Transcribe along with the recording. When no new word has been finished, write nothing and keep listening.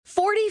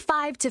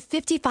45 to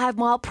 55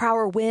 mile per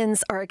hour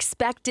winds are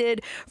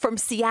expected from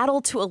Seattle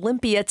to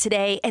Olympia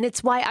today. And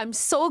it's why I'm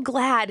so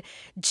glad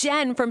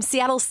Jen from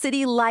Seattle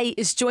City Light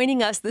is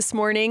joining us this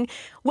morning.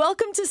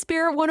 Welcome to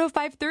Spirit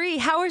 105.3.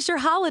 How was your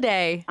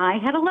holiday? I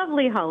had a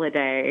lovely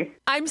holiday.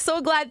 I'm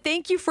so glad.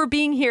 Thank you for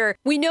being here.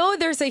 We know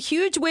there's a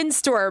huge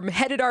windstorm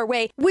headed our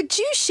way. Would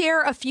you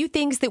share a few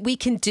things that we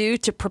can do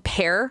to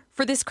prepare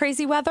for this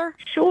crazy weather?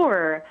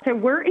 Sure. So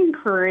we're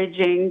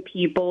encouraging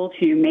people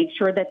to make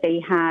sure that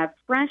they have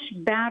fresh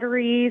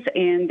batteries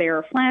in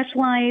their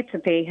flashlights,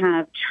 that they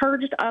have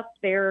charged up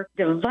their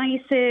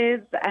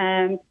devices.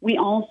 We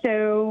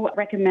also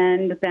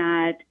recommend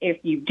that if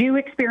you do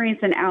experience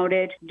an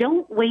outage,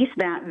 don't waste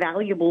that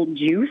valuable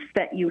juice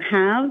that you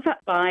have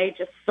by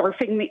just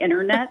surfing the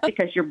internet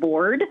because you're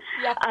bored.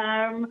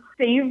 Yeah.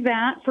 Save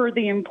that for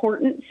the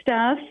important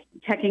stuff,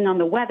 checking on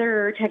the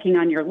weather, checking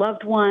on your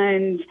loved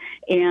ones,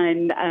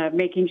 and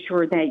making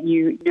sure that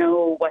you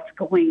know what's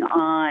going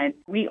on.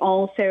 We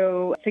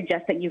also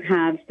suggest that you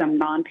have some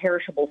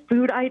non-perishable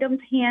food items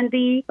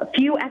handy, a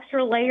few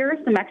extra layers,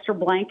 some extra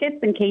blankets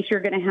in case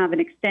you're going to have an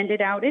extended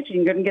outage and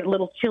you're going to get a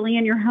little chilly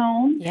in your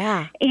home.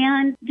 Yeah.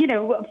 And,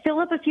 fill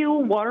up a few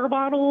water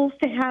bottles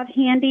to have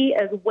handy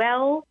as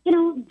well.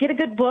 Get a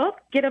good book,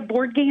 get a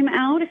board game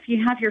out if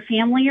you have your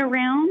family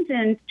around,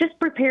 and just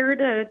prepare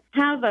to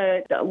have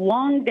a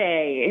long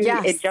day,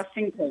 just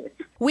in case.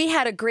 We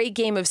had a great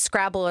game of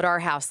Scrabble at our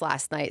house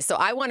last night, so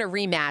I want a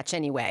rematch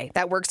anyway.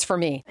 That works for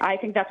me. I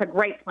think that's a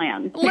great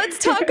plan. Let's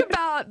talk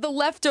about the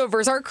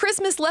leftovers, our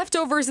Christmas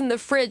leftovers in the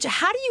fridge.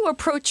 How do you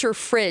approach your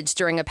fridge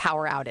during a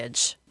power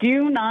outage?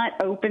 Do not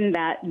open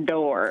that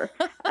door.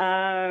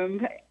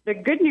 The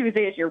good news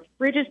is your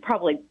fridge is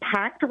probably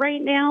packed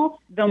right now.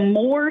 The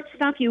more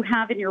stuff you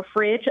have in your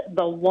fridge,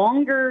 the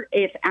longer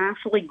it's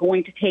actually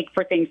going to take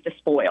for things to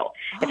spoil.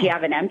 Oh. If you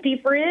have an empty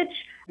fridge,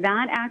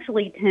 that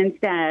actually tends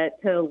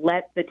to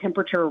let the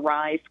temperature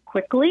rise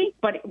quickly.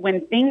 But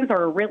when things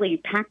are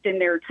really packed in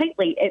there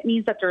tightly, it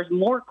means that there's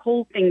more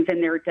cold things in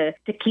there to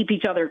keep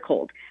each other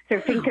cold. So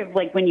think of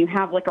like when you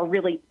have like a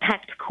really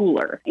packed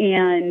cooler.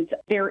 And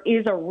there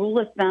is a rule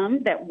of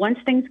thumb that once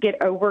things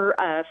get over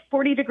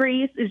 40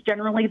 degrees is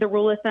generally the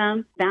rule of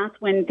thumb. That's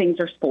when things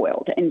are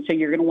spoiled. And so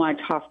you're going to want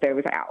to toss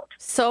those out.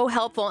 So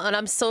helpful. And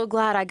I'm so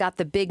glad I got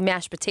the big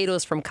mashed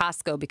potatoes from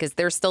Costco because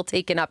they're still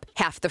taking up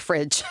half the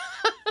fridge.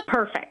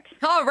 Perfect.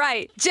 All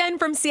right. Jen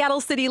from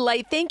Seattle City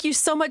Light, thank you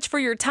so much for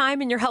your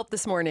time and your help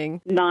this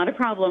morning. Not a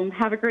problem.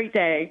 Have a great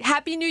day.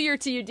 Happy New Year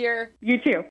to you, dear. You too.